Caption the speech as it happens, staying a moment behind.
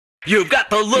You've got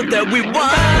the look that we want.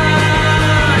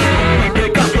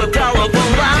 You got the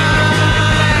telephone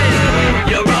line.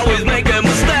 You're always making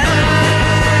mistakes.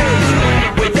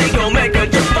 We think you'll make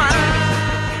it just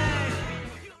fine.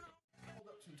 Hold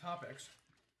up some topics.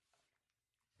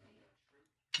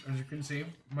 As you can see,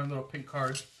 my little pink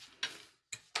cards.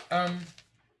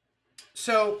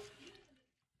 So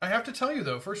I have to tell you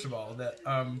though, first of all, that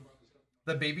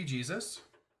the baby Jesus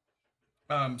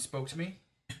spoke to me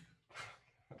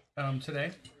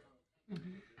today,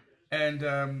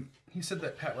 and he said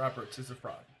that Pat Roberts is a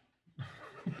fraud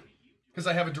because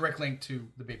I have a direct link to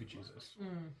the baby Jesus.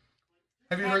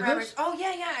 Have you heard this? Oh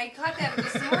yeah, I caught that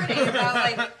this morning about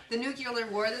like the nuclear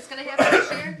war that's going to happen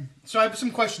this year. So I have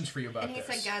some questions for you about And he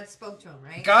this. said God spoke to him,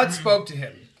 right? God spoke to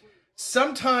him.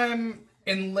 Sometime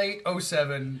in late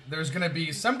 2007, there's going to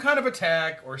be some kind of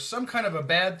attack or some kind of a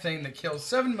bad thing that kills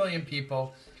 7 million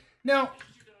people. Now,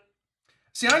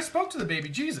 see, I spoke to the baby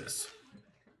Jesus.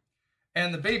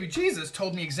 And the baby Jesus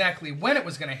told me exactly when it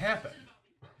was going to happen.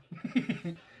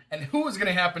 And who it was going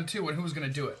to happen to and who was going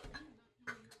to do it.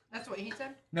 That's what he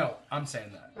said? No, I'm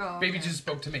saying that. Oh, Baby okay. Jesus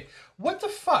spoke to me. What the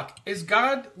fuck? Is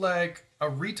God like a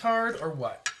retard or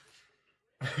what?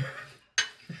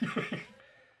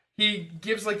 He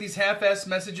gives like these half-assed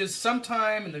messages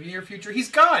sometime in the near future.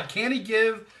 He's God. Can he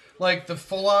give like the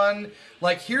full-on,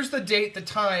 like here's the date, the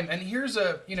time, and here's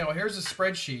a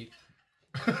spreadsheet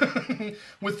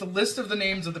with the list of the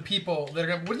names of the people that are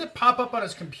gonna, wouldn't it pop up on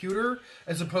his computer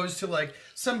as opposed to like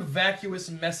some vacuous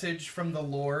message from the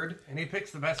Lord? And he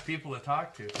picks the best people to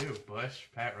talk to too. Bush,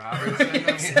 Pat Robertson. I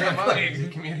mean, come on, he's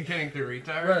communicating through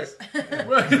retards.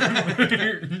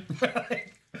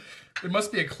 Right. It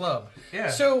must be a club. Yeah.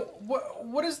 So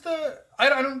what is the I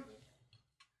don't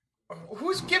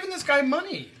who's giving this guy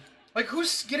money? Like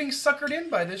who's getting suckered in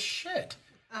by this shit?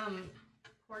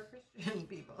 Poor Christian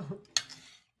people.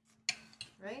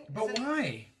 Right? But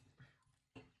why?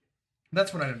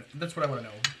 That's what I want to know.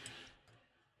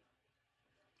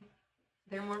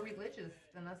 They're more religious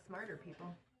than us smarter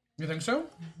people. You think so?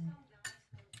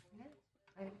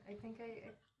 Yeah. I think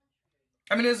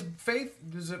I mean, is faith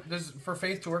does for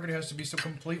faith to work? It has to be so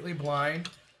completely blind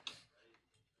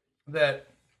that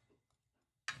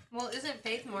Well, isn't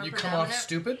faith more you predominant? come off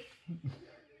stupid.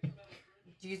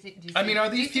 Do you think? I mean, are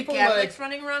these people Catholics like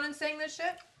running around and saying this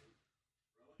shit?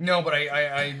 No, but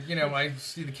I I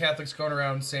see the Catholics going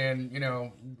around saying,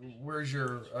 where's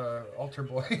your altar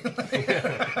boy?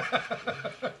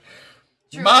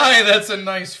 My, that's a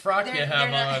nice frock you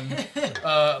have on,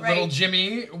 Right. little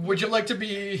Jimmy. Would you like to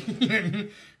be?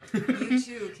 You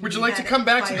too. Would you like to come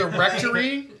back to the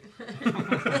rectory? I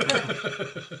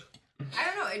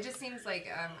don't know. It just seems like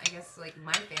I guess like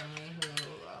my family, who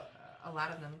a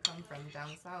lot of them come from down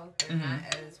south, they're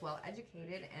not as well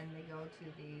educated, and they go to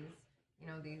these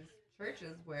these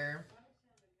churches where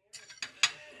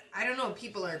I don't know,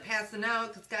 people are passing out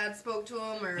because God spoke to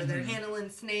them, or they're handling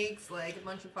snakes like a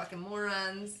bunch of fucking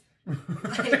morons. Like,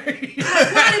 God wanted me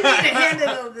to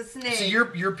handle the snake. So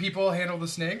your people handle the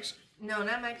snakes? No,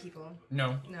 not my people.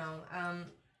 No. No.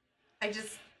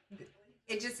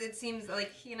 It seems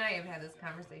like he and I have had this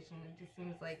conversation. It just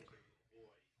seems like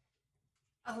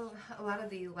a lot of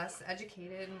the less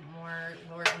educated, more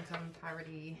lower income,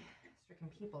 poverty stricken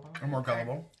people Or more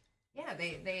gullible. Yeah,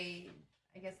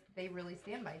 I guess they really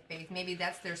stand by faith. Maybe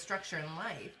that's their structure in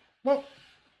life. Well,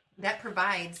 that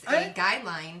provides a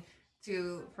guideline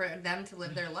for them to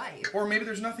live their life. Or maybe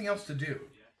there's nothing else to do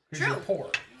because True. you're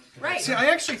poor. Right. See, I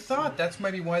actually thought that's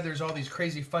maybe why there's all these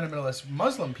crazy fundamentalist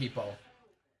Muslim people.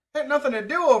 They had nothing to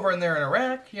do over in there in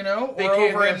Iraq, They or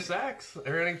can't over have in sex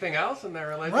or anything else in their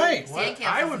religion. Right. What? Sandcastles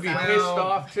I would be is out. pissed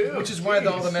off too. Which is why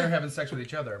all the Jeez. men are having sex with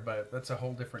each other, but that's a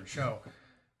whole different show.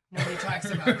 Nobody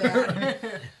talks about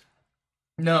that.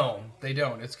 No, they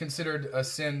don't. It's considered a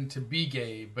sin to be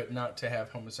gay, but not to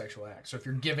have homosexual acts. So if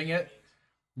you're giving it,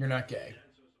 you're not gay.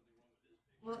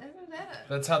 Well, isn't that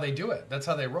That's how they do it. That's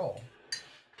how they roll.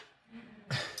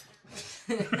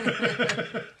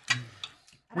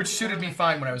 Which suited me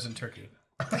fine when I was in Turkey.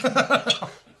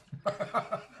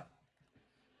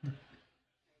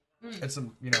 It's a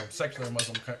secular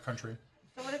Muslim country.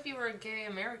 So what if you were a gay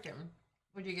American?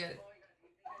 Would you get,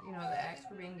 the axe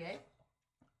for being gay?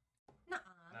 Nuh-uh.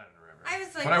 I don't remember. I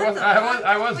was like, But I what was- the I was- fuck?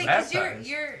 I was Wait, 'cause baptized.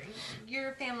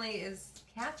 your family is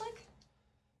Catholic?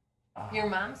 Your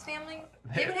mom's family?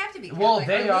 They would have to be Catholic. Well,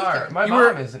 they or are. Lutheran. My You mom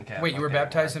were- isn't Catholic. Wait, you were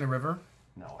baptized in a river?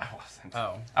 No, I wasn't.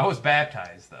 Oh. I was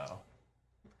baptized though.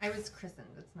 I was christened.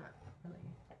 It's not really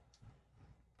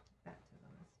baptism.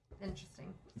 It's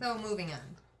interesting. So moving on.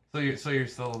 So you're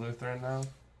still a Lutheran now?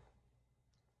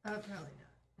 Probably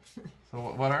not. So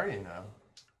what are you now?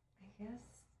 I guess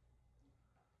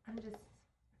I'm just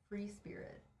free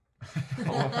spirit.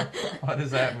 What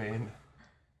does that mean?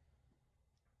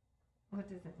 What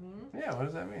does it mean? Yeah, what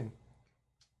does that mean?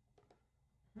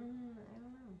 I don't know.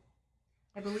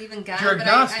 I believe in God. You're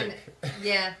agnostic.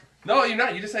 Yeah. No, you're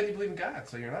not. You just said you believe in God,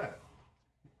 so you're not.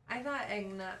 I thought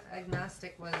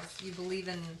agnostic was you believe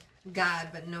in God,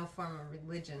 but no form of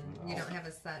religion. No. You don't have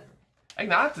a set.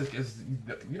 Agnostic is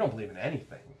you don't believe in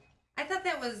anything. I thought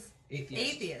that was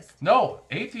atheist. No,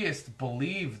 atheists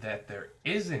believe that there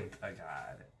isn't a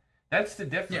God. That's the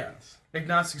difference. Yeah.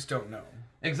 Agnostics don't know.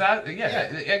 Exactly. Yeah.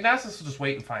 Agnostics will just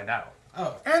wait and find out.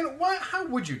 Oh, and how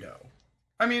would you know?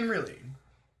 I mean, really.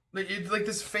 Like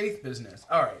this faith business.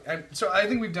 All right. So I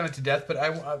think we've done it to death,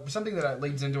 but something that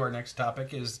leads into our next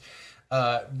topic is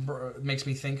makes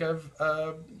me think of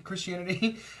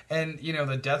Christianity and, you know,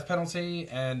 the death penalty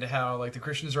and how, like, the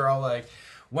Christians are all like,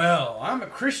 well, I'm a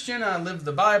Christian, I live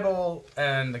the Bible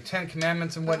and the Ten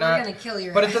Commandments and whatnot. We're going to kill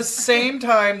your But ass. at the same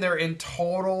time, they're in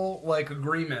total, like,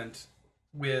 agreement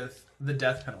with the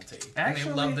death penalty. Actually,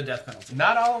 and they love the death penalty.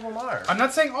 Not all of them are. I'm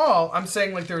not saying all. I'm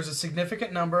saying, like, there's a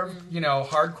significant number of, you know,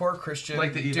 hardcore Christian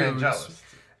like the dudes. evangelists.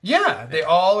 Yeah, they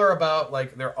all are about,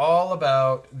 like, they're all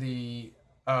about the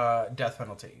death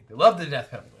penalty. They love the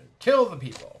death penalty. Kill the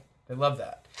people. They love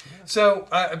that. Yeah. So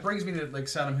it brings me to, like,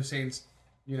 Saddam Hussein's,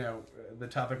 you know, the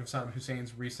topic of Saddam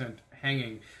Hussein's recent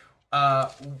hanging.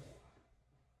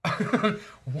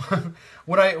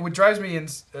 What drives me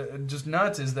just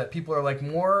nuts is that people are, like,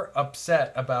 more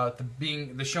upset about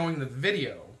the showing the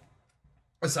video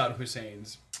of Saddam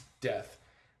Hussein's death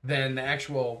than the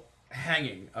actual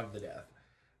hanging of the death.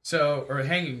 Or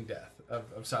hanging death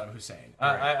of Saddam Hussein.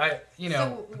 Right.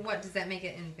 So what, does that make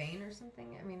it in vain or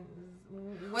something? I mean,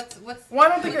 what's? Well, I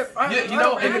don't think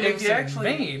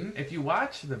if you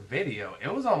watch the video,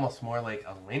 it was almost more like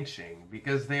a lynching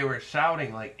because they were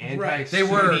shouting like anti-Sunni. Right. They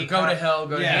were go to hell,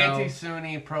 go to hell.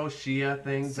 Anti-Sunni, pro-Shia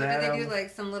things. So did they do like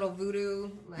some little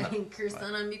voodoo like curse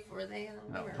on them before they?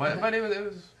 No, but it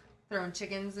was throwing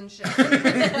chickens and shit.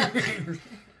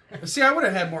 See, I would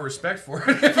have had more respect for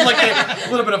it, like a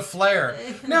little bit of flair.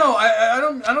 No, I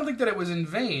don't think that it was in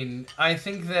vain. I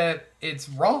think that it's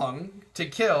wrong to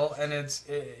kill, and it's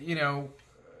you know,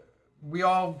 we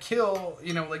all kill.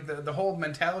 You know, like the whole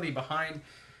mentality behind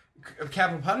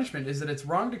capital punishment is that it's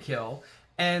wrong to kill,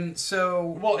 and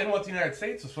so and what the United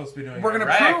States was supposed to be doing we're in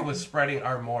Iraq was spreading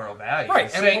our moral values, right?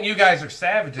 Saying and you guys are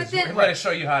savages. Then, we're going to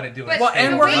show you how to do it. But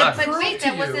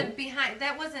that wasn't behind.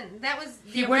 That was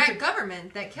the Iraq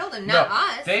government that killed him, not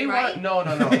us. They right? No.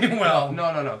 Well,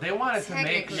 no. They wanted to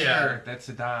make sure Yeah. that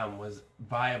Saddam was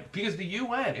viable because the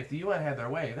UN. If the UN had their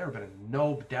way, there would have been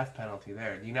no death penalty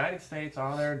there. The United States,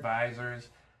 all their advisors,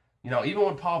 you know, even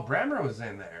when Paul Bremer was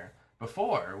in there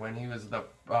before, when he was the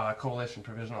Coalition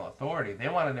Provisional Authority, they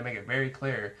wanted to make it very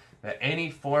clear that any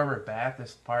former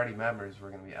Ba'athist Party members were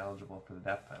going to be eligible for the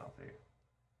death penalty.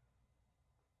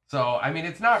 So, I mean,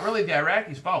 it's not really the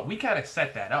Iraqis' fault. We kind of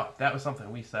set that up. That was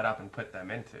something we set up and put them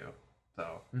into.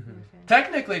 So,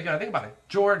 technically, if you think about it,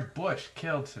 George Bush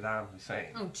killed Saddam Hussein.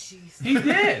 Oh, jeez. He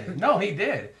did. No, he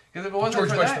did. Because if it wasn't George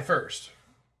for Bush that, the first.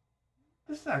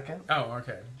 the second. Oh,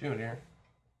 okay. Junior.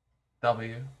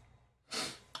 W.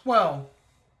 Well,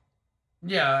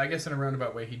 yeah, I guess in a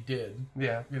roundabout way he did.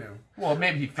 Yeah. You know. Well,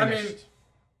 maybe he finished.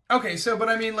 Okay, so, but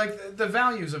I mean, like, the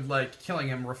values of, like, killing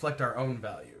him reflect our own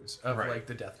values of, like,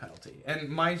 the death penalty. And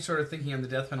my sort of thinking on the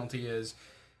death penalty is,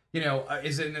 you know,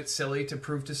 isn't it silly to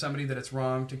prove to somebody that it's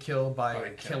wrong to kill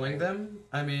by killing them?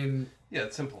 I mean... Yeah,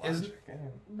 it's simple logic.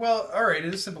 Well, all right,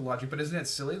 it is simple logic, but isn't it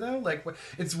silly, though? Like,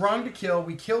 it's wrong to kill.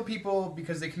 We kill people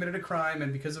because they committed a crime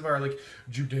and because of our, like,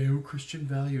 Judeo-Christian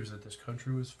values that this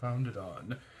country was founded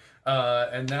on.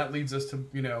 And that leads us to,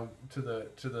 you know, to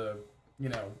the, you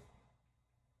know...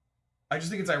 I just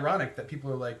think it's ironic that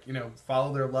people are like, you know,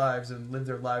 follow their lives and live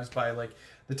their lives by, like,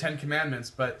 the Ten Commandments,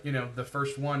 but, you know, the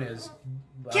first one is...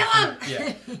 Kill him!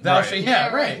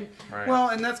 Yeah. Right. Well,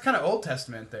 and that's kind of Old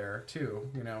Testament there, too.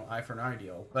 You know, eye for an eye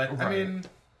deal. But, I mean...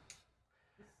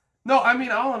 No, I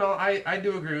mean, all in all, I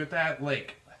do agree with that.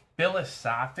 Like,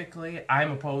 philosophically,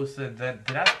 I'm opposed to the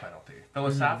death penalty.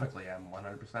 Philosophically, I'm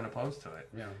 100% opposed to it.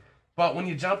 Yeah. But when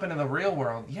you jump into the real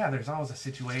world, yeah, there's always a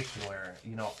situation where,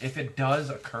 you know, if it does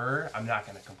occur, I'm not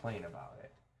going to complain about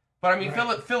it. But I mean,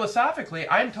 philosophically,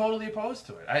 I'm totally opposed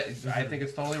to it. I think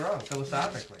it's totally wrong,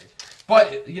 philosophically.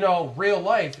 But, you know, real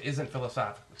life isn't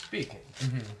philosophically speaking.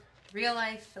 real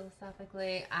life,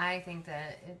 philosophically, I think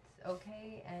that it's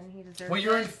okay and he deserves it. Well,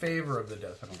 you're in favor of the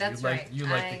death penalty. That's right. right. You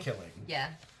like the killing. Yeah.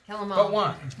 Kill them all. But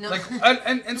why? No. Like,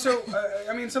 and so,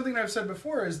 I mean, something that I've said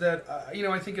before is that,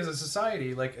 I think as a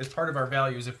society, like, as part of our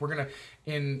values, if we're going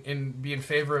to be in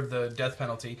favor of the death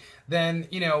penalty, then,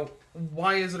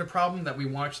 why is it a problem that we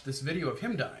watch this video of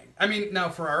him dying? I mean, now,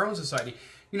 for our own society,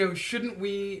 shouldn't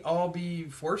we all be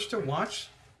forced to watch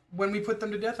when we put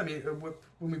them to death? I mean,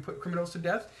 when we put criminals to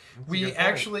death? We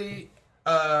actually...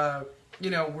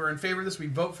 we're in favor of this. We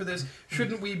vote for this.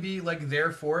 Shouldn't we be like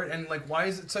there for it? And like, why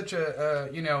is it such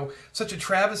a such a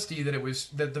travesty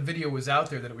that the video was out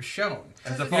there, that it was shown?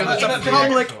 As a It's a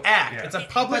public act. Yeah. It's a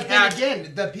public But then act.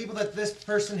 again, the people that this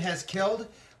person has killed,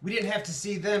 we didn't have to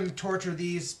see them torture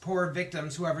these poor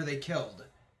victims, whoever they killed.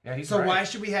 Yeah, he's So right. why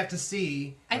should we have to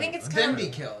see I think it's them kind be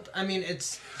of... killed? I mean,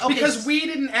 it's Because we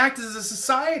didn't act as a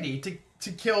society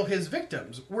to kill his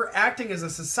victims. We're acting as a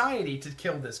society to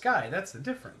kill this guy. That's the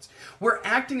difference. We're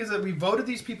acting as that we voted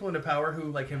these people into power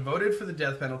who like have voted for the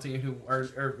death penalty and who are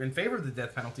in favor of the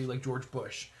death penalty, like George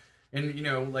Bush. And,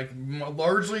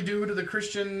 largely due to the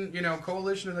Christian,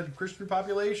 coalition of the Christian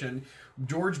population,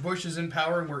 George Bush is in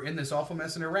power and we're in this awful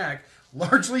mess in Iraq.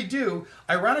 Largely due,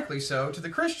 ironically so, to the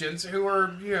Christians who are,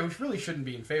 really shouldn't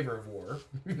be in favor of war.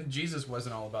 Jesus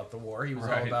wasn't all about the war. He was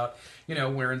all about,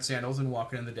 wearing sandals and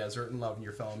walking in the desert and loving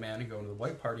your fellow man and going to the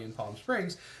white party in Palm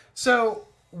Springs. So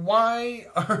why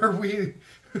are we...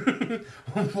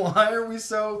 why are we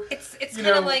so It's kind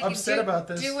of like upset about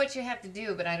this? Do what you have to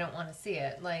do, but I don't want to see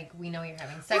it. Like, we know you're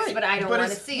having sex, Right, but I don't want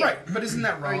to see right, it. but isn't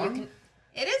that Or wrong? you can...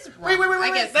 It is wrong. Wait,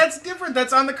 I guess. That's different.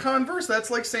 That's on the converse. That's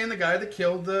like saying the guy that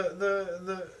killed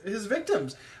his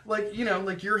victims. Like,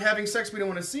 like you're having sex, we don't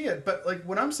want to see it. But like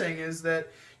what I'm saying is that,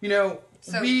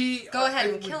 So we go ahead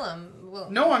and kill him. Well,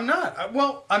 No, I'm not.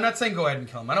 Well, I'm not saying go ahead and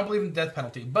kill him. I don't believe in the death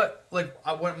penalty. But like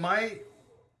I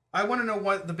want to know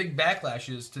what the big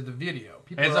backlash is to the video.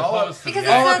 People As are all opposed to because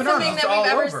Yeah. it's up not in arms. something It's that we've all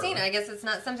ever over. seen. I guess it's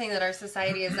not something that our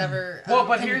society has ever Well,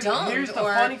 but here's condoned. the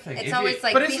or funny thing. It's If you- always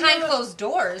like But isn't behind that- closed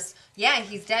doors. Yeah,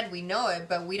 he's dead. We know it,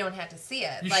 but we don't have to see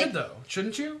it. You like, should though,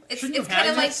 shouldn't you? It's Shouldn't you kind of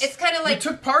have like had it's kind of You like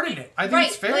took part in it. I think right,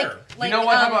 it's fair. Like, You know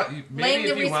what, how about you- laying maybe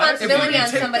the if you want- If responsibility you on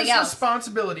take somebody this else.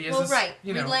 responsibility as Well, a, right,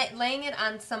 you know, laying it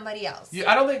on somebody else.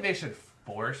 I don't think they should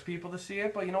force people to see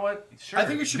it, but you know what? Sure, I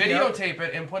think it should be videotape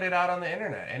it and put it out on the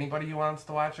internet. Anybody who wants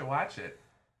to watch it.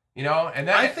 And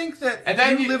then I think that and if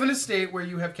then you live in a state where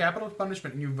you have capital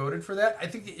punishment and you voted for that, I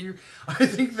think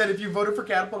that if you voted for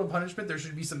capital punishment, there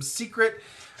should be some secret,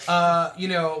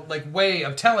 way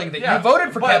of telling that Yeah, you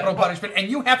voted for but- capital but- punishment and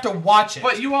you have to watch it.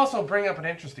 But you also bring up an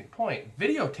interesting point.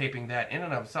 Videotaping that in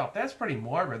and of itself, that's pretty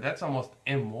morbid. That's almost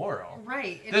immoral.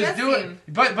 Right. It Does does do seem.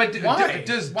 it, but do- Why?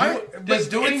 does Why? do- But does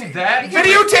doing it's- that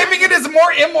Videotaping it is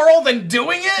more immoral than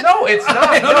doing it? No, it's not.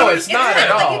 I don't No, it's understand. not It's at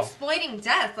not all. like exploiting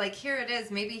death. Like, here it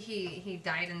is. Maybe he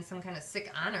died in some kind of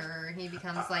sick honor, or he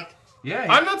becomes like. Yeah,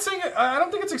 I'm not saying I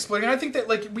don't think it's exploiting. I think that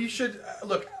we should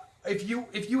look. If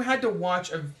you had to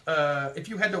watch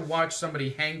somebody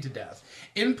hang to death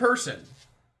in person,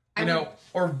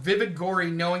 or vivid gory,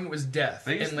 knowing it was death,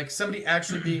 They used- and like somebody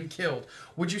actually being killed,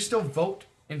 would you still vote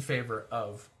in favor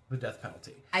of the death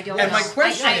penalty? I don't And know. my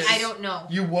question is, I don't know.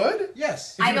 You would?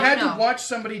 yes. If I you don't had know. to watch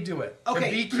somebody do it, or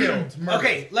Okay. be killed, murdered.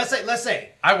 Okay, let's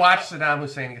say. I watched Saddam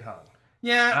Hussein get hung.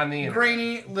 Yeah, On the internet.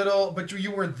 grainy, little, but you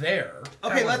weren't there.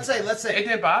 Okay, That let's wasn't- say. It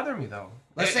didn't bother me though.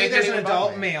 Let's It- say it there's didn't an even bother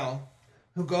adult me. male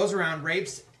who goes around,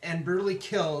 rapes, and brutally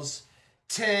kills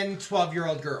 10,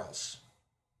 12-year-old girls.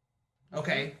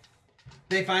 Okay?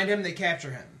 They find him, they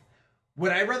capture him.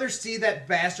 Would I rather see that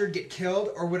bastard get killed,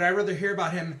 or would I rather hear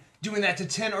about him doing that to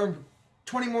 10 or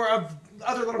 20 more of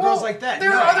other little girls like that? There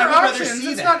No, are I other would rather options. see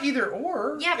It's that. not either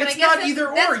or. Yeah, but it's I guess not either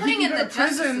that's or. You putting can in go the to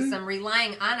justice prison. system,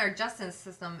 relying on our justice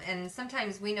system, and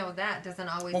sometimes we know that doesn't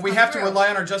always. Well, we come have to through. rely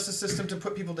on our justice system to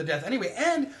put people to death anyway.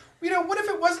 And what if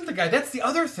it wasn't the guy? That's the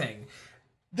other thing.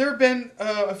 There have been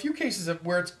a few cases of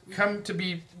where it's come to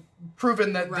be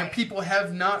proven that the Right. people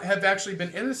have actually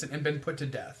been innocent and been put to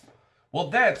death. Well,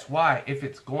 that's why if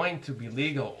it's going to be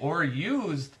legal or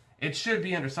used, it should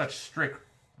be under such strict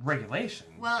regulation.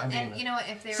 Well, I mean, and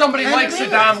if they're somebody And like it is.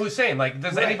 Saddam Hussein, like,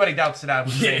 does Right. anybody doubt Saddam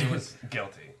Hussein Yeah. was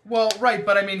guilty? Well, right,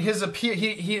 but I mean, his appeal.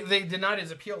 They denied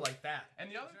his appeal like that.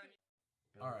 And the other thing,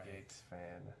 Bill All right. Gates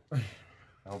fan.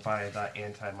 Don't buy that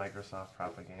anti-Microsoft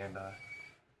propaganda.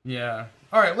 Yeah.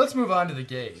 All right, let's move on to the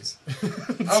gays.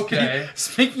 Okay.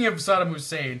 Speaking of Saddam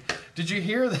Hussein, did you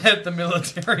hear that the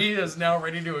military is now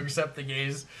ready to accept the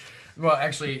gays? Well,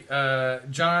 actually,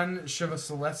 John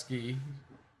Shivasleski,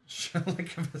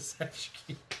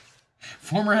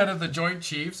 former head of the Joint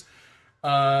Chiefs,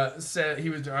 said he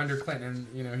was under Clinton.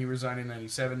 He resigned in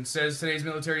 '97. Says today's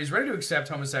military is ready to accept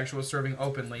homosexuals serving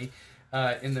openly.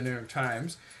 In the New York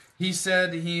Times, he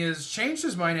said he has changed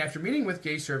his mind after meeting with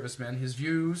gay servicemen. His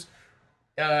views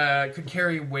could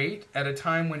carry weight at a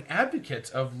time when advocates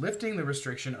of lifting the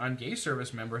restriction on gay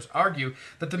service members argue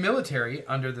that the military,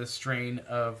 under the strain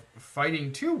of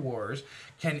fighting two wars,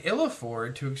 can ill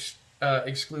afford to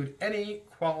exclude any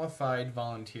qualified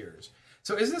volunteers.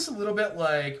 So is this a little bit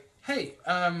like, hey,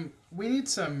 we need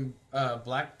some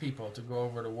black people to go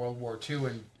over to World War II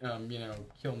and,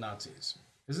 kill Nazis?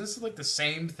 Is this like the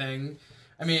same thing?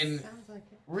 I mean, Sounds like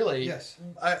it. really? Yes.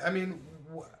 I mean,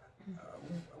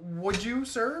 would you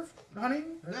serve, honey?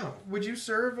 No. Would you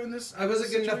serve in this? I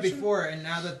wasn't good enough situation? before, and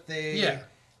now that they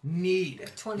need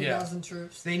 20,000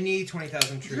 troops. they need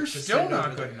 20,000 troops. You're to still send not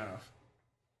over good there. enough.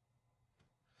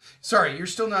 Sorry, you're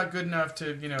still not good enough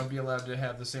to, be allowed to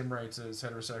have the same rights as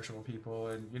heterosexual people,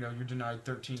 and you're denied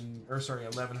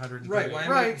 1,100 Right,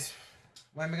 rights.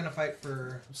 Why am I going to fight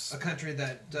for a country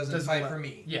that doesn't fight for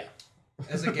me Yeah.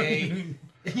 as a gay?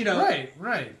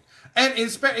 Right. And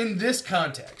in this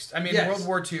context, I mean, Yes. World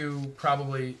War II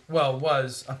probably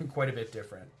was quite a bit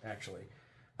different, actually.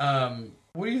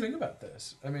 What do you think about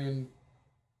this? I mean,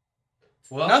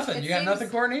 Well, nothing. It You got seems- nothing,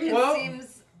 Courtney? It Well,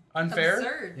 seems Unfair?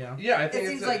 absurd. Yeah. yeah, I It think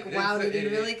seems it's like, wow, did he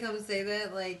it- really come say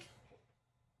that? Like,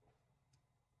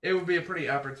 It would be a pretty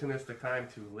opportunistic time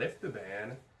to lift the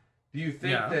ban. Do you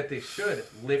think Yeah. that they should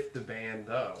lift the ban,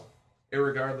 though?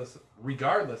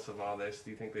 Regardless of all this,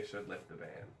 do you think they should lift the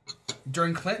ban?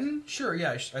 During Clinton? Sure,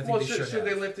 yeah. I think Well, they should should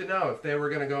they have. lift it now? If they were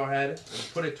going to go ahead and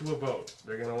put it to a vote,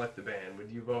 they're going to lift the ban. Would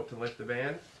you vote to lift the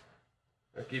ban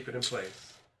or keep it in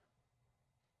place?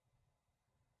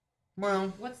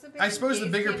 Well, what's the big I suppose the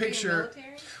gays bigger can't be in picture-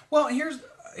 military? well,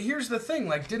 here's the thing.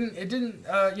 Like,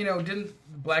 didn't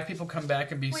black people come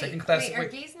back and be second class? Wait, are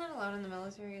gays not allowed in the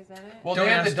military? Is that it? Well, Don't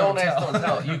they have ask, the don't don't ask, tell. don't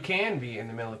tell. You can be in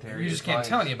the military. You just as can't long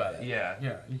tell as- anybody. Yeah.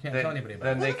 Yeah, you can't Then- tell anybody about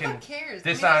then it. Who they the can fuck cares?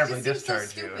 dishonorably I mean, it just seems so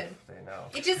discharge you stupid. if they know.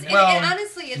 It just, Well- and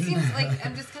honestly, it seems like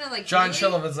I'm just kind of like John really?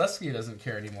 Chelovazleski doesn't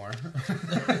care anymore.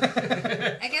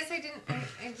 I guess I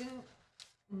didn't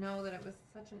know that it was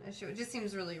such an issue. It just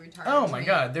seems really retarded. Oh to my me.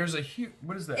 God, there's a huge.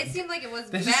 What is that? It seemed like it was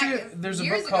The back history- there's a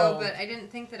years book ago, called- but I didn't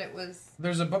think that it was.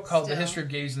 There's a book called The Still. History of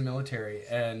Gays in the Military,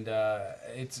 and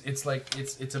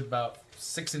it's about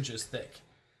 6 inches thick.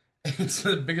 It's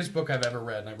the biggest book I've ever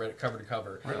read, and I read it cover to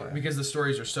cover Really? because the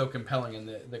stories are so compelling, and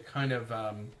the kind of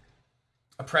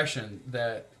oppression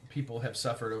that people have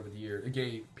suffered over the years,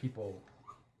 gay people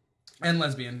and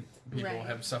lesbian people Right.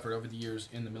 have suffered over the years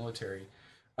in the military.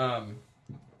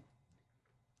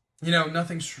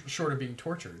 Nothing short of being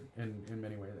tortured in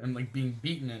many ways, and like being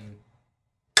beaten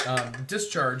and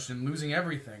discharged and losing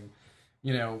everything.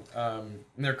 In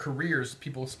their careers,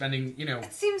 people spending,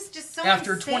 It seems just so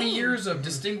after insane. 20 years of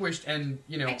distinguished and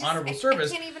honorable I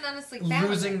service, can't even honestly fathom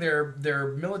losing it. their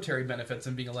military benefits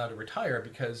and being allowed to retire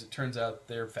because it turns out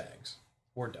they're fags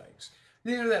or dykes.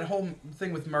 That whole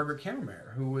thing with Margaret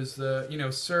Cammermeyer, who was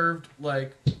served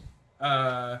like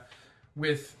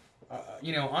with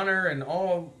honor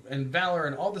and valor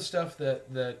and all the stuff that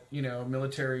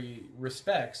military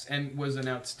respects, and was an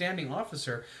outstanding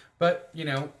officer, but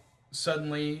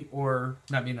suddenly, or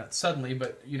not suddenly,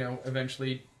 but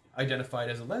eventually identified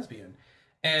as a lesbian,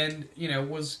 and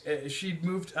she'd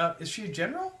moved up. Is she a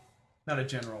general? Not a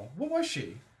general. What was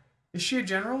she? Is she a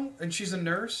general? And she's a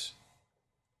nurse.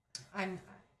 I'm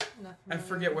not. I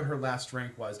forget what her last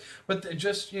rank was, but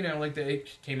it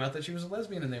came out that she was a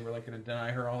lesbian, and they were like going to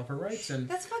deny her all of her rights. And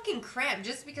That's fucking crap.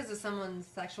 Just because of someone's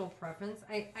sexual preference,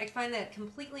 I find that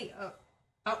completely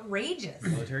outrageous.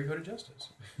 military code of justice.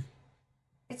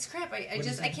 It's crap. I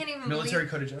is can't even Military believe.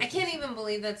 code of justice. I can't even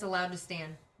believe that's allowed to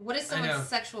stand. What does I know. someone's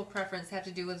sexual preference have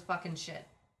to do with fucking shit?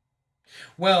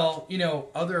 Well,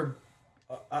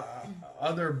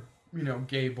 other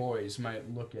gay boys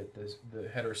might look at the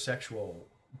heterosexual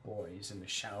boys in the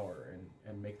shower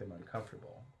and make them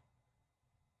uncomfortable.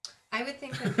 I would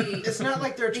think that the. It's not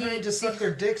like they're trying to suck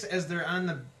their dicks as they're on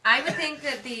the. I would think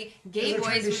that the gay They're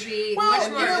trying boys to would be Well, much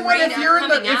you more know what? afraid If of you're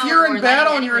coming if out you're or in battle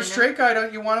letting and you're a anyone straight guy,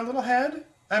 don't you want a little head?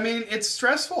 I mean, it's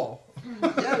stressful.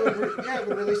 Yeah, it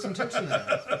would release some tension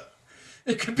there.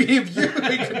 It could be of you.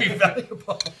 It could be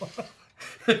valuable.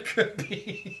 It could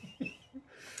be.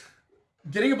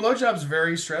 Getting a blowjob is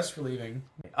very stress relieving.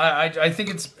 I think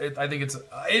it's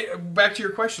back to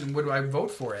your question. Would I vote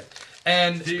for it?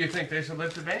 And Do you think they should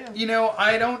lift the ban?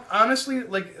 I don't honestly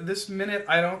this minute.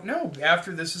 I don't know.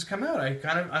 After this has come out,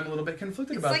 I'm a little bit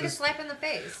conflicted It's about like this. a slap in the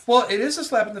face. Well, it is a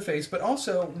slap in the face, but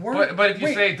also But if you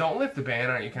say don't lift the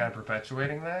ban, aren't you kind of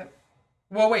perpetuating that?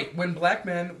 Well, wait. When black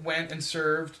men went and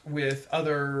served with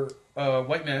other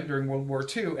white men during World War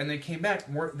II, and they came back,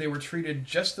 they were treated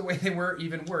just the way they were,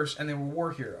 even worse, and they were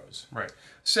war heroes. Right.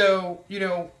 So,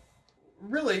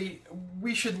 really,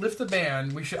 we should lift the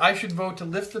ban. I should vote to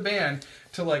lift the ban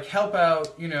to like help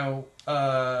out,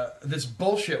 this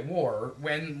bullshit war.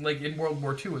 When like in World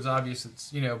War II, it was obvious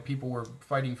it's people were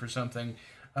fighting for something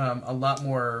a lot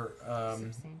more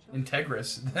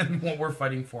integrous than what we're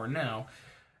fighting for now.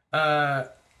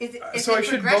 So I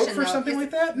should vote for something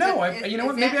like that? No,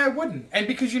 maybe I wouldn't. And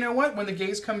because you know what? When the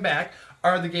gays come back,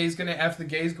 are the gays going to, after the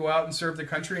gays go out and serve the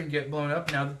country and get blown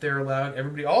up, now that they're allowed,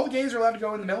 all the gays are allowed to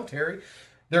go in the military,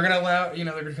 they're going to allow, they're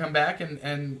going to come back and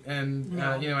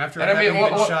after having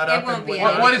been shot up and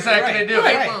what is that going to do?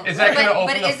 Right. Is that going to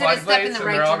open the is it a step in floodgates the and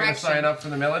right they're all going to direction? sign up for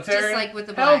the military? Just like with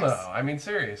the Hell blacks. no. I mean,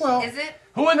 seriously. Well, Is it?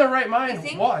 Who in their right mind? You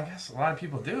think? Well, I guess a lot of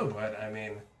people do, but I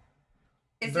mean...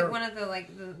 Is They're- it one of the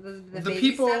like the the baby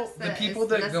people steps the that people is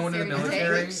that go into the necessary to take?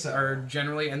 military so. are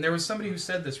generally, and there was somebody who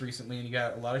said this recently and he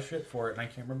got a lot of shit for it, and I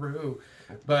can't remember who,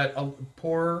 but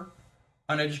poor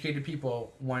uneducated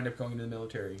people wind up going into the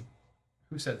military.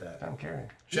 Who said that? John Kerry.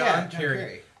 John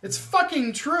Kerry. It's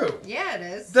fucking true. Yeah, it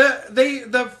is.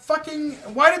 The fucking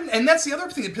why didn't, and that's the other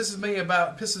thing that pisses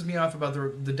me off about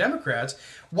the Democrats.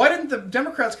 Why didn't the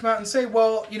Democrats come out and say,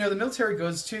 well, the military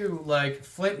goes to like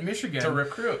Flint, Michigan To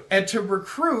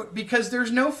recruit. because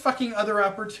there's no fucking other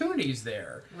opportunities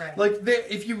there. Right. Like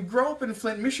if you grow up in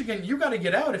Flint, Michigan, you got to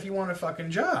get out if you want a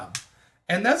fucking job,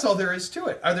 and that's all there is to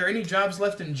it. Are there any jobs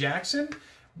left in Jackson?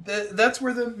 That's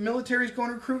where the military's going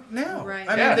to recruit now. Right.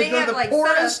 I mean, Yeah. they go have to the like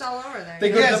poorest. setups all over there. They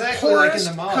go Yeah, to the exactly, like in poorest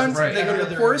the malls, country. right. They go to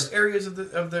the Yeah. poorest areas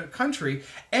of the country,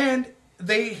 and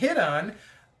they hit on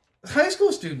high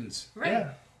school students. Right. Yeah.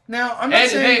 Now, I'm not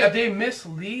And saying they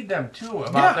mislead them, too,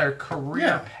 about Yeah. their career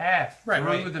Yeah. path Right. through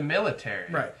Right. the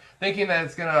military. Right. Thinking that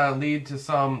it's going to lead to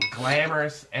some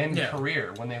glamorous end Yeah.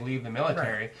 career when they leave the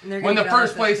military. And they're When gonna the get all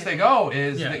first this place shit they in. go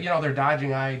is, Yeah. that, they're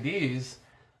dodging IEDs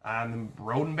on the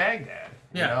road in Baghdad.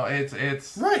 Yeah.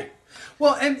 It's right.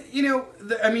 Well, and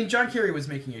John Kerry was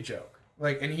making a joke,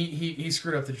 like, and he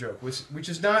screwed up the joke, which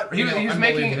is not. He was making a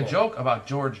unbelievable. joke about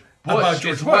George Bush. About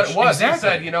George is what Bush, it was. exactly.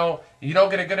 He said, you don't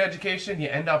get a good education, you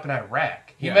end up in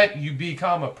Iraq. He Yeah. meant you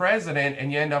become a president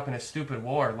and you end up in a stupid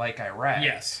war like Iraq.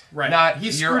 Yes, right. Not He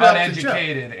you're screwed up the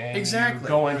uneducated joke. and Exactly. you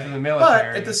go into Right. the But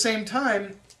military. at the same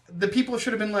time, the people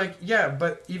should have been like, yeah,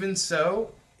 but even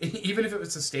so, even if it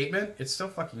was a statement, it's still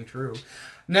fucking true.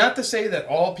 Not to say that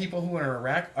all people who are in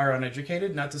Iraq are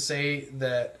uneducated. Not to say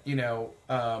that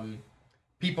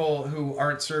people who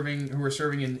are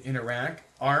serving in Iraq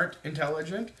aren't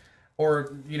intelligent,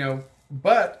 or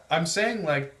But I'm saying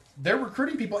like they're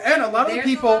recruiting people, and a lot of There's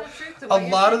the a people, lot of truth to what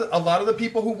you're a lot of the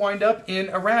people who wind up in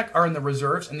Iraq are in the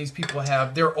reserves, and these people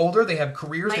they're older, they have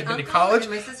careers, My they've been to uncle college,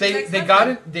 and my sister's they ex-husband. got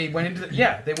in, they went into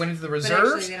the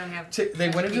reserves. they don't have They went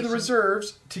into the education.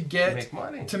 reserves to get Make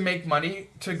money. to make money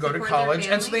to go to Support their college,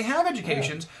 and so they families. have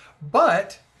educations.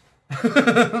 But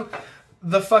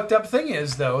the fucked up thing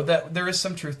is though that there is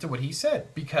some truth to what he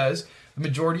said, because the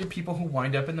majority of people who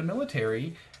wind up in the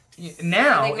military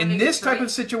now They go in to this type Detroit.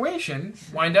 of situation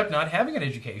wind up not having an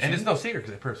education. and it's no secret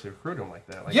because they purposely recruit them like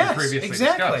that. Like we Yes, previously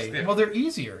exactly. discussed. Yeah. Well, they're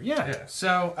easier. Yeah. Yeah.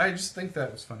 So I just think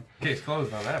that was funny. Case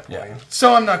closed on that point. Yeah.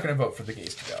 So I'm not going to vote for the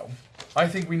gays to go. I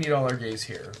think we need all our gays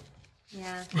here.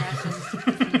 Yeah,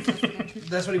 fashion.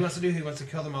 That's what he wants to do. He wants to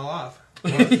kill them all off.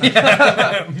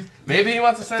 Maybe he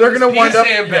wants to send They're his gonna wind peace up-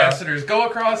 yeah. ambassadors. Go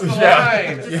across the Yeah.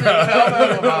 line. Just Tell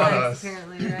them about like, us.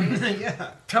 apparently, right?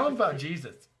 Yeah. Tell them about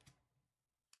Jesus.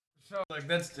 So like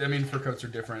fur coats are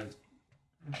different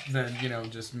than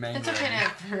just mango. It's okay to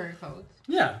have fur coats.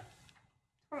 Yeah.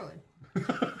 Totally.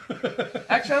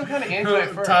 Actually, I'm kind of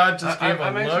anti-fur. Todd just gave a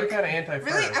I'm actually look. kind of anti-fur.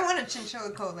 Really, I want a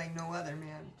chinchilla coat like no other,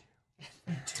 man.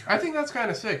 I think that's kind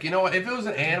of sick. You know what? If it was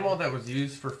an animal that was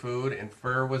used for food and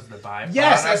fur was the byproduct,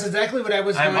 Yes, that's exactly what I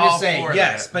was I'm going to all say. for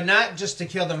Yes, that. but not just to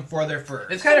kill them for their fur.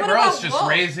 it's kind of what gross about just wolf?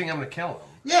 raising them to kill them.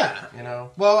 Yeah. You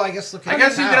know. Well, I guess look at I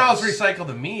guess you could cows. always recycle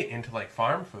the meat into like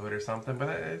farm food or something, but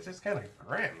it's just kind of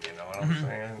grim. You know what I'm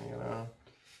saying? You know.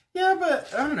 Yeah,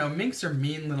 but I don't know. Minks are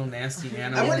mean little nasty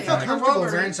animals. I wouldn't feel Like- comfortable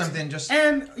Robert. wearing something just.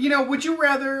 And would you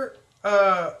rather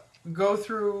go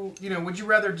through? Would you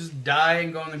rather just die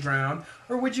and go on the ground,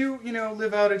 or would you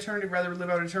live out eternity? Rather live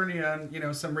out eternity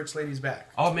on some rich lady's back.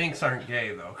 All minks aren't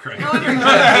gay though, Craig.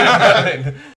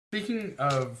 Speaking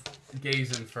of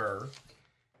gays and fur,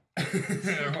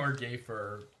 or gay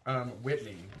fur,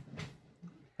 Whitney.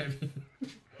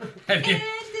 Have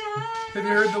you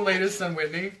heard the latest on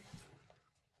Whitney?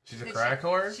 She's a crack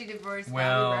whore. She divorced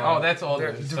Well, Bobby Brown. Oh, that's old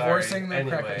They're news. divorcing Sorry. the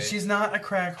crack. Anyway. She's not a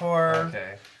crack whore.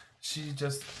 Okay. She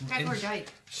just... Or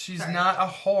dyke. She's Sorry. not a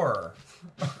whore.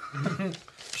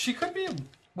 She could be...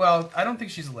 Well, I don't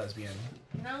think she's a lesbian.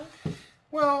 No?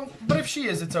 Well, but if she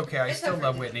is, it's okay. I It's still okay.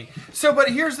 love Whitney. So, but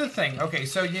here's the thing. Okay,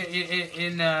 so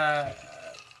in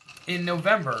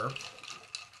November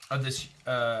of this...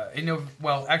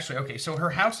 so her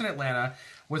house in Atlanta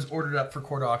was ordered up for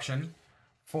court auction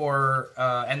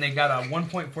and they got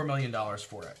 $1.4 million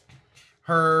for it.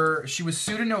 She was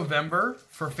sued in November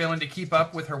for failing to keep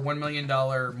up with her $1 million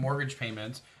mortgage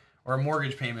payment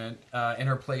in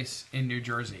her place in New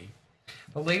Jersey.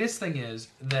 The latest thing is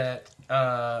that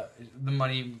the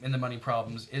money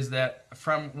problems is that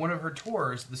from one of her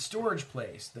tours, the storage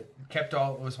place that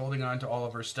was holding on to all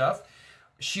of her stuff,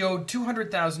 she owed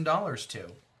 $200,000 to,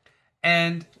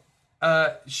 and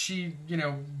she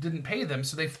didn't pay them,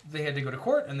 so they had to go to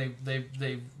court, and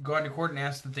they've gone to court and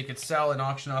asked that they could sell and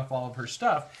auction off all of her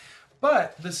stuff,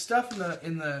 but the stuff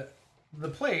in the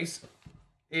place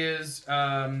is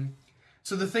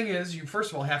so the thing is, you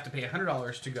first of all have to pay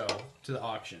 $100 to go to the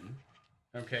auction,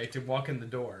 okay, to walk in the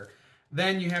door.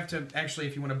 Then you have to actually,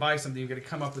 if you want to buy something, you've got to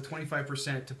come up with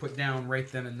 25% to put down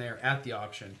right then and there at the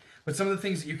auction. But some of the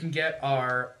things that you can get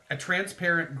are a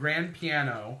transparent grand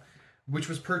piano, which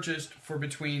was purchased for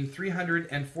between $300,000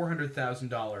 and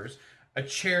 $400,000, a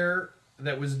chair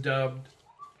that was dubbed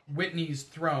Whitney's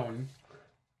Throne,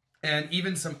 and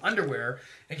even some underwear,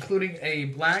 including a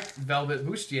black velvet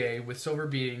bustier with silver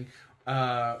beading,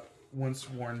 once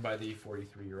worn by the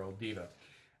 43-year-old diva.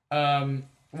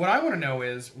 What I want to know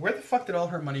is, where the fuck did all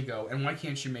her money go, and why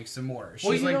can't she make some more?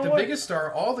 She's like the biggest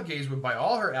star. All the gays would buy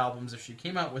all her albums if she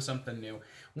came out with something new.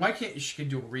 Why can't she could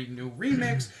do a new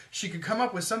remix? She could come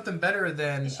up with something better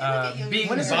than being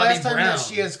When is the Bobby last time Brown. that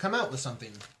she has come out with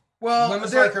something? Well, When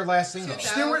was like her last single?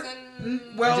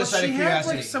 2000. Well, Just out of she had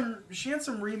curiosity. she had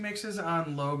some remixes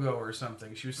on Logo or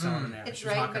something. She was selling an ad. It's She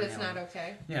was right, hawking but an it's album. not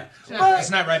okay. Yeah, It's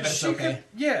not right, but it's she okay. could-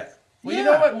 yeah. Well, yeah. you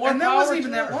know what? More and that power wasn't even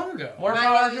to that her. long ago. More My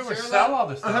power love to is her. your Sell love. all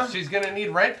this stuff. She's gonna need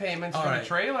rent payments All for right. the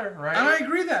trailer, right? And I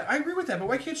agree with that. But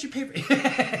why can't she pay? It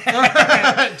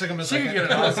took him a She could second. get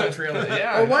an awesome trailer.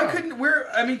 Yeah, Or I why know. couldn't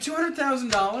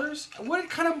 $200,000? What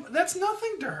kind of? That's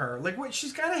nothing to her. Like what?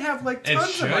 She's got to have like It tons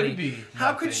of should money. be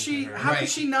How could nothing she? to her. How could Right.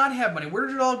 she not have money? Where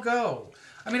did it all go?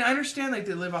 I mean, I understand like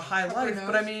they live a high life, knows.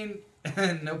 but I mean,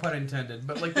 no pun intended.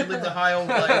 But like they live the high old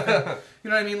life. And, you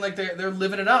know what I mean? Like they're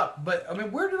living it up. But I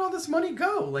mean, where did all this money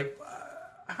go? Like,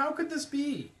 how could this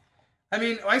be? I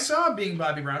mean, I saw Being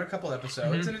Bobby Brown a couple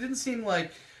episodes, and it didn't seem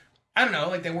like, I don't know,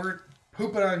 like they weren't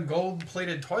pooping on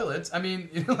gold-plated toilets. I mean,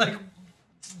 like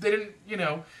they didn't,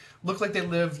 look like they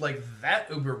lived like that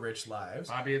uber rich lives.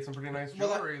 Bobby had some pretty nice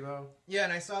Well, jewelry, though. Yeah,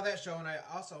 and I saw that show, and I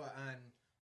also on. I don't understand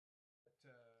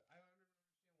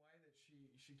why that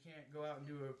she can't go out and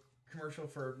do a commercial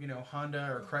for Honda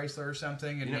or Chrysler or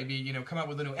something, and maybe come out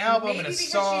with a new album Maybe and a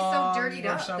because song she's so dirtied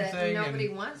or up something. that nobody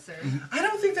and- wants her. I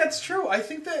don't think that's true. I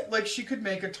think that like she could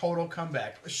make a total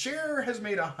comeback. Cher has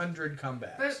made 100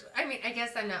 comebacks. But I mean, I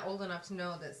guess I'm not old enough to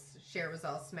know that Cher was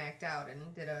all smacked out and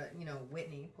did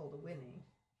Whitney pulled a Whitney.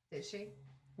 Did she?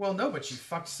 Well, no, but she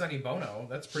fucked Sonny Bono.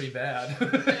 That's pretty bad.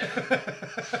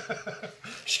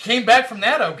 She came back from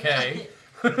that okay.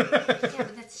 Yeah,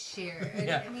 but that's Cher.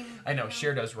 Yeah, I mean, I know.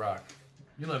 Cher does rock.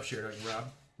 You love Cher, don't you, Rob?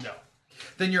 No.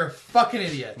 Then you're a fucking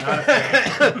idiot. Not a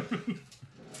fan.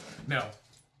 No.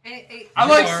 I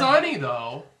like are. Sonny,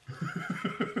 though.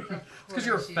 Because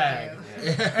you're a course you fag.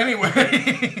 do.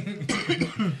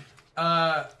 Anyway.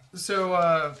 All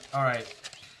right.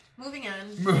 Moving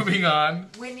on. Moving on.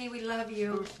 Whitney, we love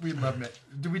you. We love it.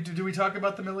 Do we talk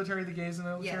about the military, the gays in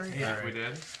the military? Yes. Yeah, All right. we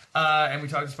did. And we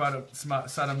talked about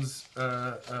Sodom's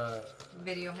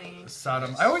Video hanging.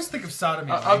 Sodom. I always think of sodomy.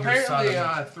 when I hear Apparently,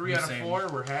 Saddam 3 out of Hussein. 4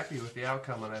 were happy with the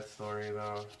outcome of that story,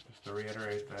 though. Just to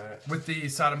reiterate that. With the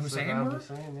Saddam Hussein Saddam murder?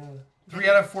 Hussein, yeah. 3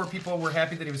 out of 4 people were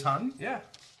happy that he was hung, Yeah.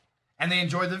 and they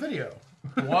enjoyed the video.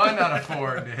 1 out of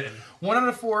 4 did. 1 out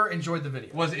of 4 enjoyed the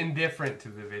video. Was indifferent to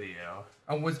the video.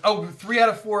 3 out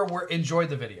of 4 enjoyed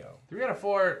the video. 3 out of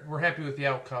 4 were happy with the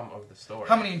outcome of the story.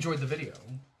 How many enjoyed the video?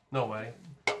 Nobody.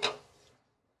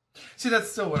 See,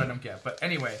 that's still what I don't get. But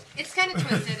anyway, It's kind of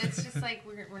twisted. It's just like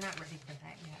we're not ready for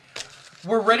that yet.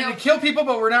 we're ready No. to kill people,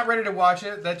 but we're not ready to watch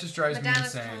it. That just drives me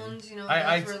Madonna's insane. tones, those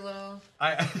were a little,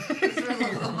 I those were a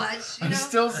little much. I'm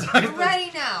still we're ready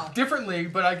now. differently,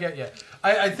 but I get you.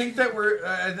 I think that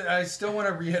I still want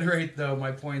to reiterate though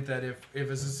my point that if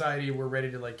a society were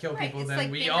ready to like kill Right, people, it's then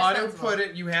like we being ought to responsible. put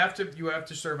it. You have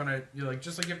to serve on a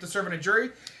just like you have to serve on a jury,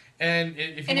 and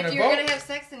if you And want if to you're vote gonna have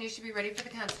sex, then you should be ready for the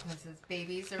consequences,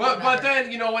 babies or But whatever.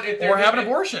 then, you know what? If or have an if-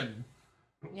 abortion.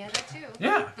 Yeah, that too.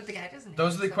 Yeah. But the guy doesn't.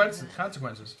 Those are the have so-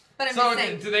 consequences. But I'm So just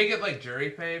saying. do they get like jury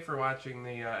pay for watching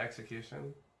the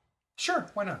execution? Sure,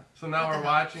 why not? So now What we're the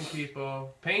hell? watching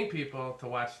people, paying people to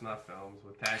watch snuff films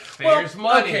with taxpayers'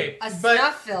 money. Okay, A but-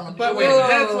 snuff film. but wait, Whoa,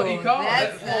 that's what you call it.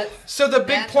 that's- So the big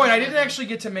That's point, I what didn't happened. actually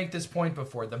get to make this point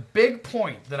before. The big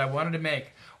point that I wanted to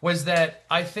make was that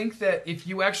I think that if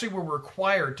you actually were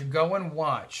required to go and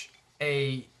watch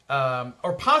a,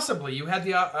 or possibly you had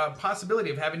the possibility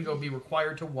of having to go be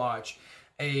required to watch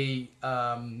a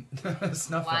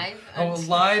snuff Live film. on TV?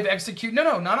 Live execute.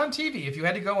 No, not on TV. If you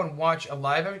had to go and watch a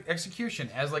live execution,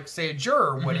 as like say a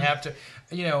juror would have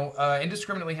to,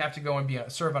 indiscriminately have to go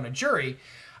and serve on a jury.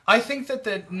 I think that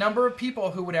the number of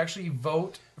people who would actually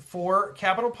vote for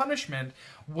capital punishment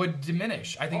would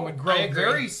diminish. I think it would grow I agree.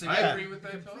 very I significantly. agree with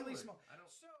that totally. Small.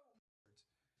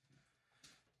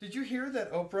 Did you hear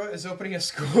that Oprah is opening a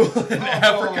school in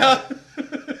Africa?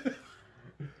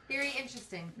 Very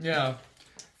interesting. Yeah.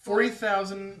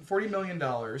 $40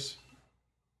 million.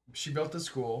 She built the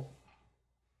school,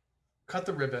 cut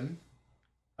the ribbon.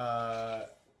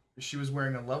 She was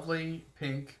wearing a lovely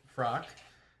pink frock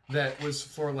that was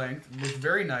floor length, looked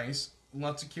very nice.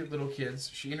 Lots of cute little kids.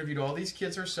 She interviewed all these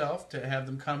kids herself to have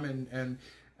them come and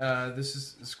the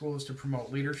school is to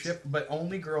promote leadership, but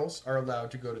only girls are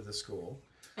allowed to go to the school.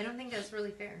 I don't think that's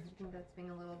really fair. I think that's being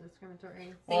a little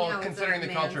discriminatory. Well, considering the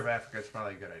culture of Africa, it's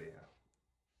probably a good idea.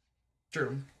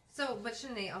 True. So, but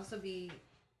shouldn't they also be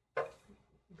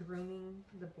grooming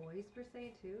the boys per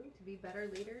se too to be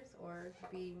better leaders or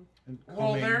to be?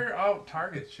 Well, they're out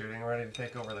target shooting, ready to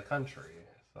take over the country.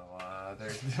 So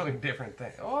they're doing different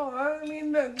things. Well, I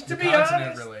mean, to be continent,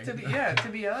 honest, really. to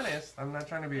be honest, I'm not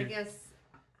trying to be. I guess.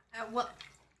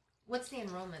 What's the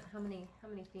enrollment? How many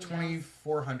females?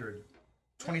 2,400.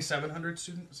 2,700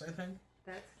 students, I think.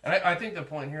 That's. And I think the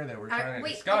point here that we're trying to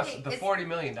wait, discuss okay, the it's- $40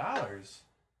 million.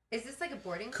 Is this like a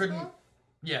boarding Couldn't. school?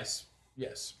 Yes.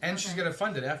 And she's Okay. going to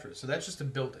fund it after. So that's just to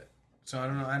build it. So I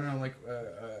don't know like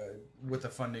what the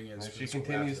funding is. If for she the school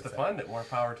continues after to the fact. fund it, more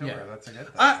power to Yeah. her. That's a good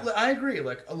thing. I agree.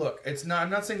 Like, look, it's not. I'm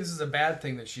not saying this is a bad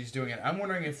thing that she's doing it. I'm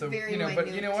wondering if very but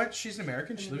you minute. know what? She's an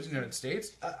American. She lives in the United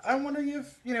States. I'm wondering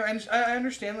if and I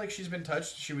understand like she's been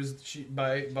touched.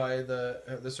 By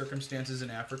the circumstances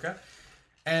in Africa,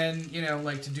 and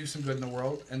like to do some good in the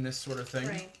world and this sort of thing.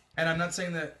 Right. And I'm not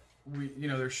saying that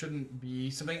there shouldn't be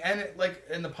something, and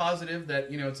in the positive that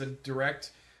it's a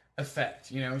direct effect.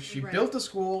 She Right. built the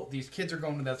school. These kids are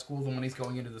going to that school. The money's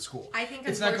going into the school. I think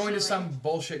It's not going to unfortunately- some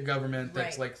bullshit government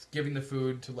that's Right. like giving the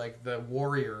food to like the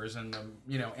warriors and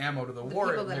the ammo to the The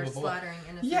warriors. people that are slaughtering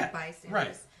innocent Yeah, bystanders.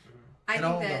 right. I and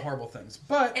think all that the horrible things.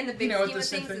 But in the big at scheme the of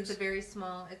same things, it's a very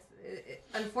small.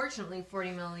 Unfortunately,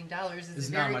 $40 million is It's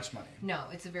a not very, much money. No,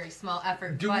 it's a very small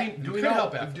effort. Do but we could know?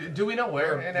 help Africa. Do we know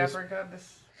where Or in this- Africa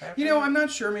this happened? I'm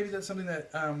not sure. Maybe that's something that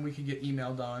we could get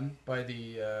emailed on by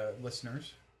the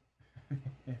listeners,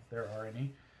 if there are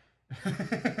any.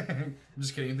 I'm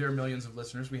just kidding. There are millions of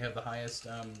listeners. We have the highest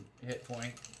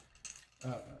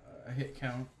hit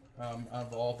count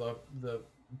of all the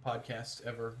podcasts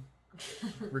ever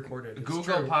recorded. It's Google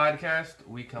true. Podcast,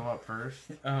 we come up first.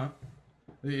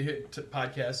 The hit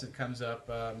podcast, it comes up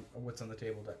what's on the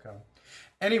table.com.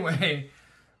 Anyway,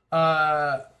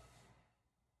 the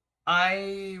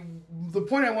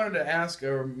point I wanted to ask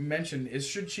or mention is,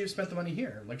 should she have spent the money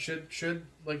here? Like, should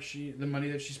the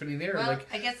money that she's spending there? Well, like,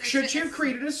 I guess it should she have it's-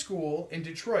 created a school in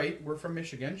Detroit? We're from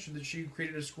Michigan. Should she have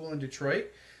created a school in Detroit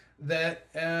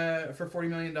that for $40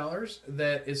 million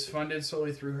that is funded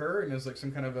solely through her and is like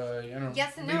some kind of a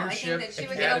Yes and no. I think leadership that she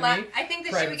would get a lot. academy, I think that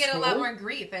she private would get a lot school? more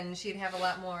grief, and she'd have a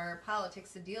lot more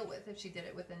politics to deal with if she did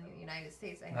it within the United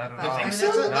States. I Not have at all. thoughts. I mean,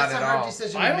 so? that's Not a at hard all.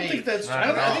 decision I to don't make. think that's. Not I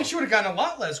at all. think she would have gotten a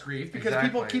lot less grief because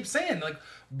people Exactly. keep saying like,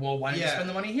 "Well, why didn't you Yeah. spend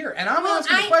the money here?" And I'm Well,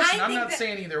 asking the I question. I'm think not that-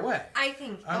 saying either way. I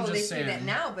think. I'm They just say that saying.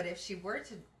 now, but if she were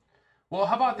to, Well,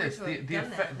 how about Were this? to have done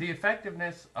that. The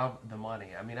effectiveness of the money.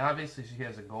 I mean, obviously she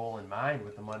has a goal in mind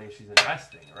with the money she's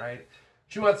investing, right?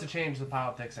 She wants to change the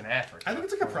politics in Africa. I think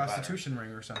it's like a for the better. prostitution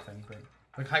ring or something, but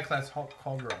like high class call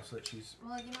girl, so that she's.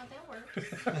 well, that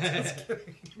works.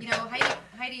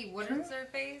 Heidi, what is her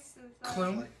face? Is that-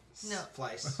 Clume? No.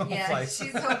 Flies. Yeah, Flies.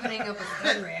 she's opening up a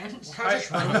gun ranch. How's this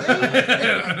wrong with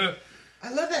it? I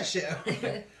love that show.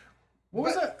 What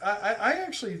was that? I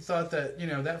actually thought that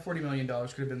that $40 million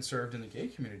could have been served in the gay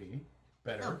community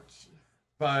better Oh, gee.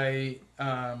 by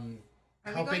Are we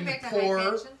helping going the back to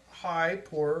poor, high pension?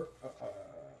 poor.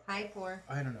 Hi, poor.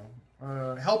 I don't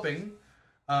know, helping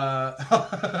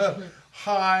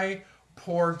high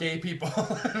poor gay people.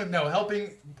 No,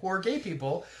 helping poor gay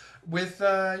people with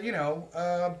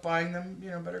buying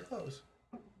them better clothes.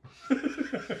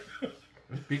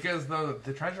 Because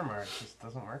the treasure mark just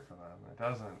doesn't work for them. It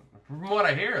doesn't. From what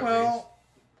I hear, at least. Well,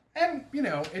 and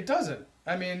it doesn't.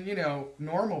 I mean,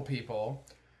 normal people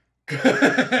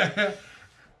could.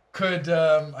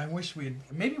 I wish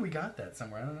maybe we got that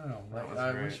somewhere. I don't know.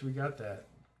 I wish we got that.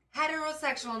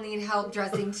 Heterosexual need help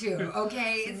dressing too,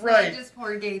 okay? It's Right. not just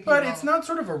poor gay people. But it's not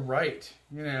sort of a right,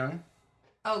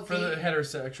 Oh, for the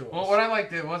heterosexuals. Well, what I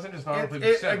liked, it wasn't just normal people.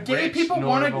 You said gay rich, people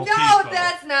normal wanna- No, people.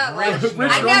 that's not what Rich,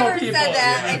 I normal never people, said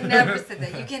that. yeah. I never said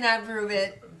that. You cannot prove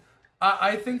it.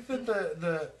 I think that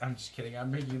the I'm just kidding.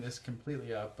 I'm making this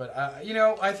completely up, but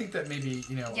I think that maybe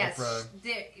Yes, Oprah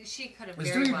she could have is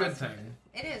very doing a well good said thing.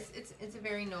 It is. It's a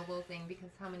very noble thing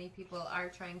because how many people are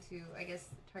trying to, I guess,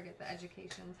 target the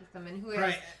education system and who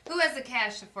has the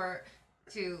cash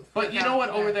to. But you know what?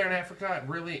 that. Over there in Africa,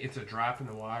 really, it's a drop in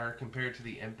the water compared to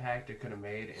the impact it could have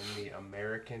made in the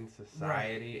American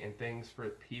society and things for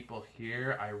people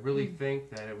here. I really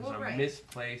think that it was a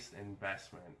misplaced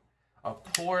investment. A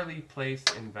poorly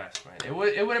placed investment. It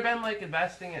would have been like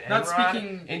investing in Not Enron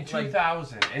speaking, in like-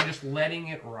 2000 and just letting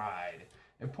it ride.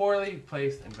 A poorly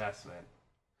placed investment.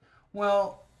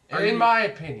 Well, In my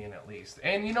opinion, at least.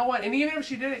 And you know what? And even if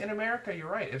she did it in America,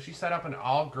 you're right. If she set up an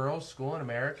all-girls school in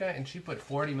America and she put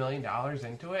 $40 million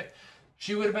into it,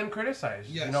 she would have been criticized.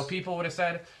 Yes. People would have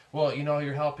said, well,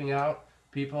 you're helping out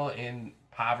people in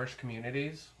impoverished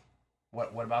communities.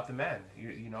 What about the men?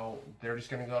 They're just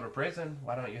going to go to prison.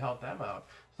 Why don't you help them out?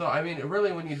 So, I mean,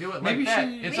 really, when you do it Maybe like that,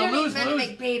 she- it's We a don't need men to lose-lose.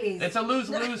 make babies. It's a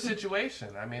lose-lose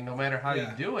situation. I mean, no matter how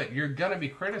Yeah. you do it, you're going to be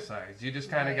criticized. You just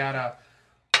kind of Right. got to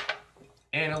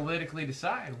analytically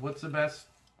decide what's the best,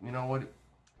 what...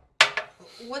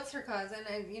 What's her cause?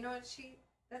 And you know what?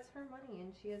 That's her money,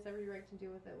 and she has every right to do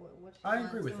with it what she I wants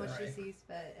agree with and what that. she Right. sees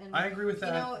fit. And I agree with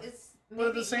that. It's But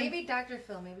at the same- maybe Dr.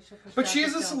 Phil. Maybe she'll push. But she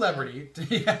is Dr. a Phil, celebrity.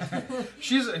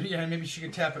 Maybe she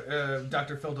could tap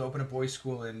Dr. Phil to open a boys'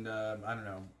 school in I don't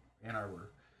know, Ann Arbor.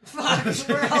 Fuck,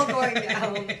 we're all going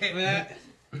down.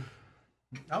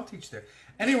 I'll teach there.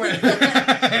 Anyway.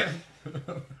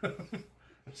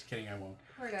 Just kidding, I won't.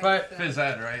 Poor Dr. But- Phil. Phys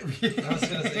ed, right? I was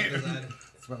gonna say that.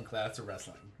 Swim class or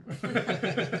wrestling.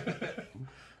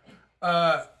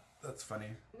 That's funny.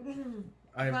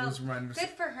 I Well, was reminded. Good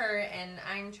for her, and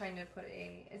I'm trying to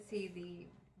see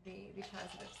the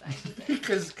positive side. of it.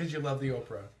 Because you love the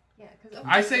Oprah. Yeah, because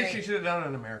I say she should have done it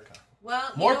in America.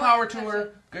 Well, More you know power what? to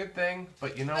her. Good thing.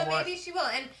 But you know But what? maybe she will.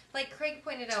 And like Craig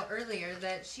pointed out earlier,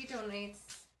 that she donates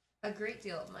a great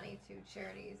deal of money to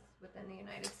charities within the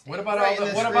United States. What about Right, all and the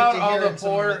that's what great about to all hear the in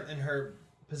someone poor? in her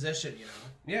position?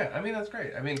 Yeah, I mean that's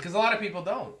great. I mean, because a lot of people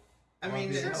don't. I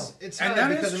mean, Sure. it's And hard that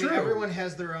because is I mean, true. everyone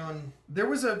has their own. There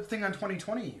was a thing on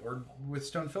 2020 or with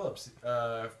Stone Phillips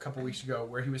a couple weeks ago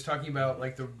where he was talking about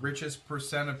like the richest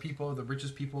percent of people, the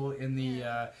richest people in the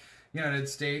United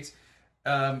States,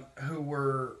 who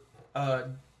were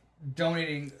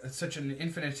donating such an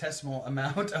infinitesimal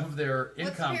amount of their What's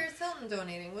income. Paris Hilton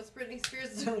donating? What's Britney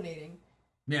Spears donating?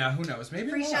 Yeah, who knows? Maybe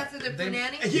Free more. shots of their They-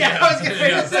 punani? Yeah, I was gonna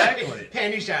Yeah, say exactly.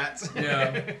 panty shots.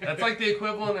 Yeah. That's like the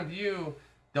equivalent of you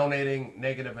donating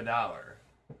 -$1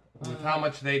 with how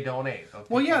much they donate. Those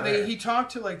Well, people yeah, there. he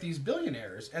talked to like these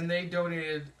billionaires, and they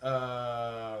donated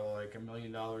like $1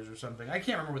 million or something. I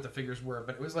can't remember what the figures were,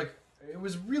 but it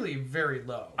was really very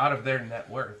low. out of their net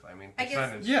worth. I mean, I guess-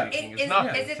 percentage Yeah. speaking, Is is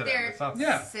nothing it to them. their It's nothing.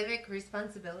 Yeah. civic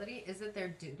responsibility? Is it their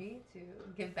duty to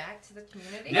give back to the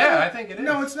community? Yeah, I think it is.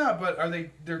 No, it's not. But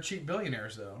they're cheap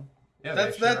billionaires though. Yeah,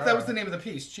 That's they sure that was are. the name of the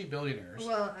piece. Cheap billionaires.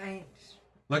 Well,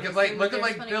 Look at There's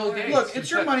like plenty Bill more. Gates. Look, who it's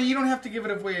your said- money. You don't have to give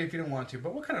it away if you don't want to.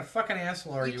 But what kind of fucking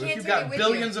asshole are You you can't if you've take it got with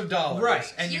billions you. of dollars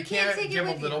Right. and You you can't can't take it give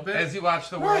a with little you. bit? As you watch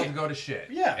the world Right. go to shit.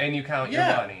 Yeah. And you count Yeah.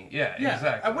 your money. Yeah, Yeah.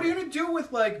 exactly. What are you gonna do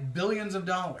with like billions of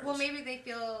dollars? well, maybe they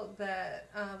feel that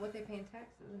what they pay in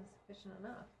taxes is sufficient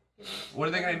enough. What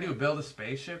are they going to do? Build a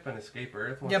spaceship and escape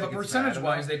Earth? once Yeah, it but gets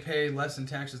percentage-wise, bad they pay less in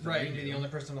taxes than Right, we and you're do. the only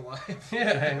person alive. enough?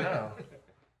 Yeah, I know.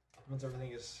 Once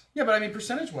everything is. Yeah, but I mean,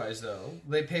 percentage-wise, though,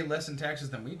 they pay less in taxes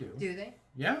than we do. Do they?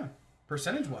 Yeah,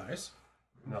 percentage-wise.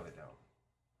 No, they don't.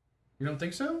 You don't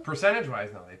think so?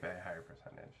 Percentage-wise, no, they pay a higher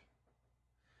percentage.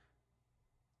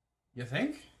 You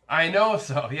think? I know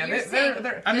so. Yeah, You're they're, saying-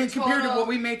 they're... I mean, The compared to total- what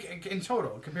we make in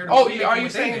total, compared to Oh, what we make are and you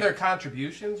what they saying make. their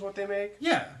contributions, what they make?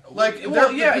 Yeah, like Well,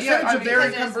 the yeah, percentage yeah, I of mean- their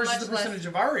Because income there's versus the much less- percentage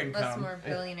of our Less income. more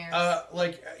billionaires.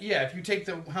 Yeah, if you take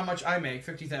how much I make,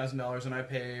 $50,000, and I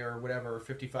pay, or whatever,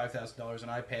 $55,000, and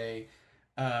I pay,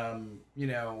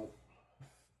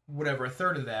 whatever, a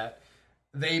third of that,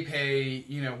 they pay,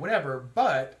 whatever.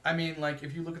 But I mean, like,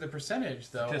 if you look at the percentage,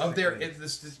 though, of their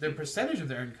the percentage of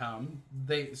their income,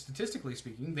 they statistically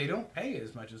speaking, they don't pay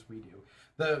as much as we do.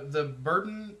 The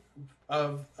burden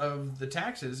of the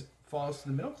taxes falls to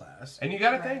the middle class. And you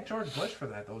got to Right. thank George Bush for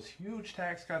that. Those huge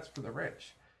tax cuts for the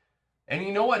rich. And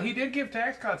you know what? He did give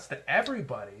tax cuts to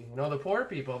everybody. You know, the poor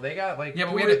people, they got like... Yeah,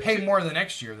 but we had to pay more the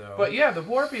next year, though. But yeah, the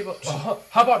poor people...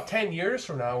 How about 10 years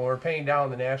from now when we're paying down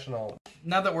the national...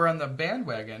 Now that we're on the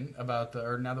bandwagon now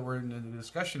that we're in the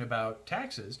discussion about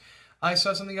taxes, I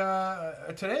saw something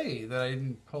today that I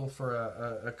didn't pull for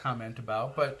a comment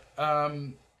about, but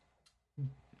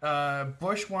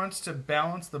Bush wants to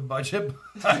balance the budget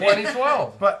by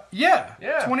 2012. But yeah,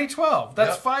 Yeah. 2012.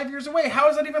 That's Yep. 5 years away. How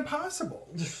is that even possible?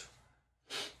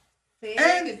 Say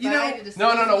And, goodbye you know- to No.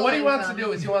 disposable What he wants to income.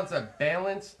 do is he wants to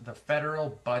balance the federal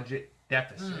budget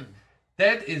deficit.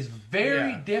 That is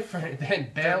very Yeah. different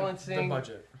than balancing... the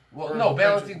budget. Well, Or no, the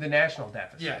balancing budget. the national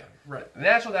deficit. Yeah, right. The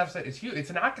national deficit is huge.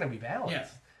 It's not going to be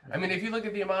balanced. Yeah. I mean, if you look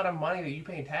at the amount of money that you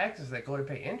pay in taxes that go to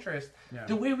pay interest, Yeah.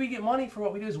 the way we get money for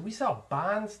what we do is we sell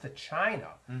bonds to China.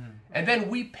 And then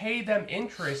we pay them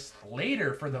interest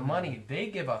later for the money they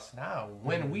give us now.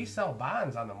 When we sell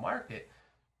bonds on the market,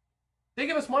 they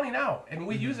give us money now, and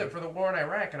we use it for the war in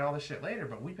Iraq and all this shit later,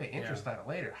 but we pay interest on it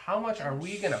later. How much are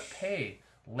we going to pay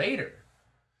later?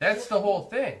 That's the whole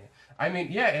thing. I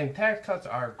mean, yeah, and tax cuts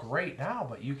are great now,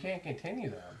 but you can't continue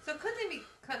them. So couldn't they be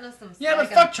cutting us some? Yeah, but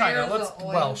slack on fuck China. barrels Let's of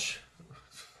oil? Welsh.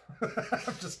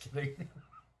 I'm just kidding.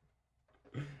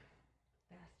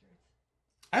 Bastards.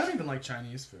 I don't even like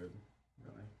Chinese food.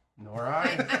 Really. Nor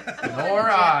I. I'm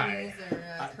Nor I. Japanese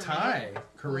or, Thai,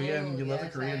 Korean. Oh, You love yeah,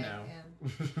 the Korean Thai, now. yeah.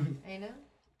 I know.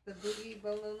 The boogie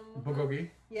bologna. Bulgogi.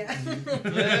 Yeah.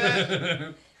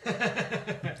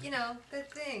 You know, the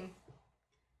thing.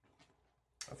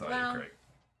 That's all Well, you great.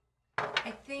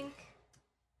 I think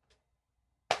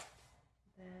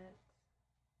that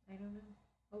I don't know.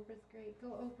 Oprah's great. Go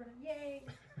Oprah. Yay.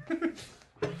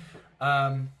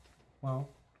 Well,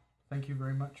 thank you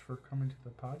very much for coming to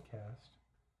the podcast,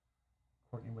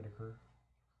 Courtney Whitaker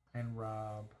and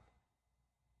Rob.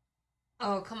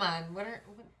 Oh, come on. What is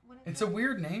It's a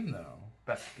weird name, though.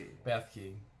 Bethke.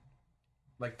 Bethke.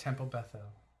 Like Temple Bethel.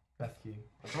 Bethke.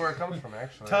 That's where it comes from,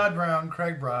 actually. Todd Brown,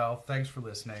 Craig Bryle, thanks for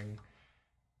listening.